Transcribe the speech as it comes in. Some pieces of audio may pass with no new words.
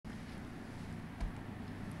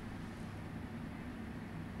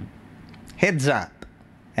Heads up.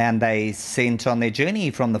 And they sent on their journey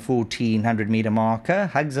from the 1400 metre marker.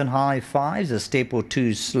 Hugs and high fives, a step or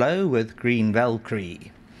two slow with Green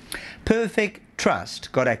Valkyrie. Perfect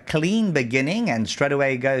Trust got a clean beginning and straight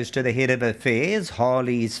away goes to the head of affairs.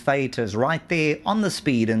 Harley's Fate is right there on the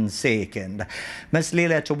speed in second. Miss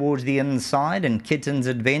Leela towards the inside and Kitten's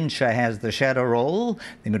Adventure has the shadow roll.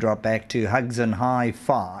 Then we drop back to Hugs and High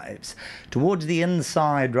Fives. Towards the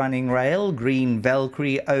inside running rail, Green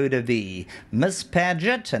Valkyrie Eau de Vie. Miss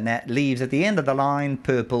Paget, and that leaves at the end of the line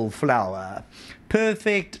Purple Flower.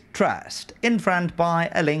 Perfect Trust in front by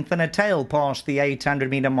a length and a tail past the 800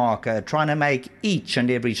 metre marker, trying to make each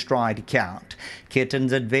and every stride count.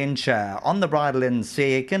 Kitten's Adventure on the bridle in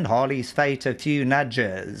second. Harley's Fate a few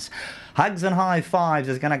nudges. Hugs and High Fives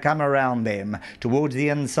is going to come around them. Towards the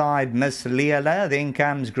inside, Miss Leela, then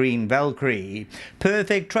comes Green Valkyrie.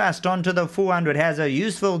 Perfect Trust onto the 400 has a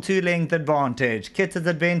useful two-length advantage. Kitten's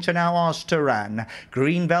Adventure now asked to run.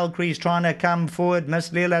 Green Valkyrie's trying to come forward. Miss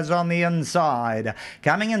Leela's on the inside.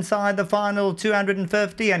 Coming inside the final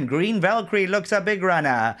 250, and Green Valkyrie looks a big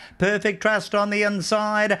runner. Perfect Trust on the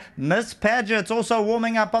inside. Miss Paget's also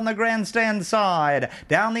warming up on the grandstand side.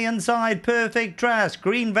 Down the inside, Perfect Trust.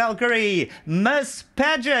 Green Valkyrie. Miss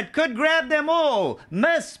Paget could grab them all.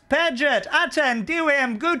 Miss Paget, Atan,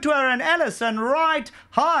 Diwam, Gutwa and Allison Wright.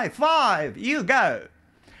 High five. You go.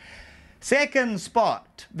 Second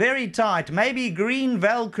spot. Very tight. Maybe Green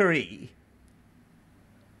Valkyrie.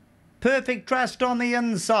 Perfect Trust on the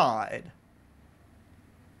inside.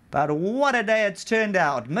 But what a day it's turned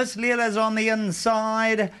out. Miss Leela's on the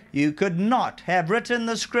inside. You could not have written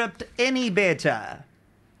the script any better.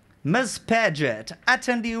 Miss Paget,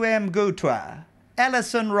 Atandiwam Gutwa,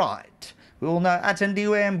 Allison Wright. We all know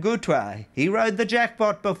Atandiwam Gutwa. He rode the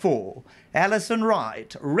jackpot before. Allison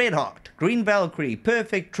Wright, Red Hot, Green Valkyrie,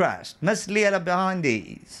 Perfect Trust. Miss Leela behind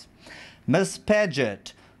these. Miss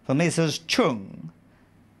Paget for Mrs. Chung.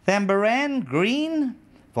 Thambaran, Green,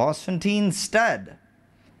 Vosfontein Stud.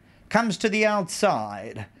 Comes to the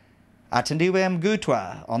outside. Atandiwam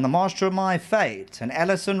Gutwa on the Master of My Fate, and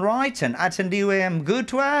Allison Wright and Atandiwam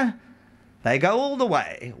Gutwa, they go all the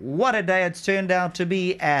way. What a day it's turned out to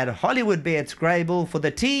be at Hollywoodbets Greyville for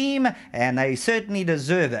the team, and they certainly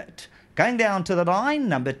deserve it. Going down to the line,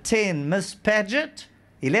 number 10, Miss Paget,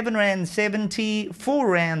 11 Rand 70, 4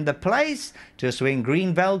 Rand the place. Just when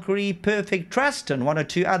Green Valkyrie, Perfect Trust, and one or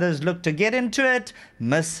two others look to get into it,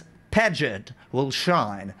 Miss Paget will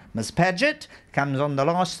shine. Miss Paget comes on the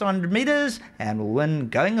last 100 metres and will win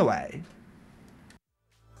going away.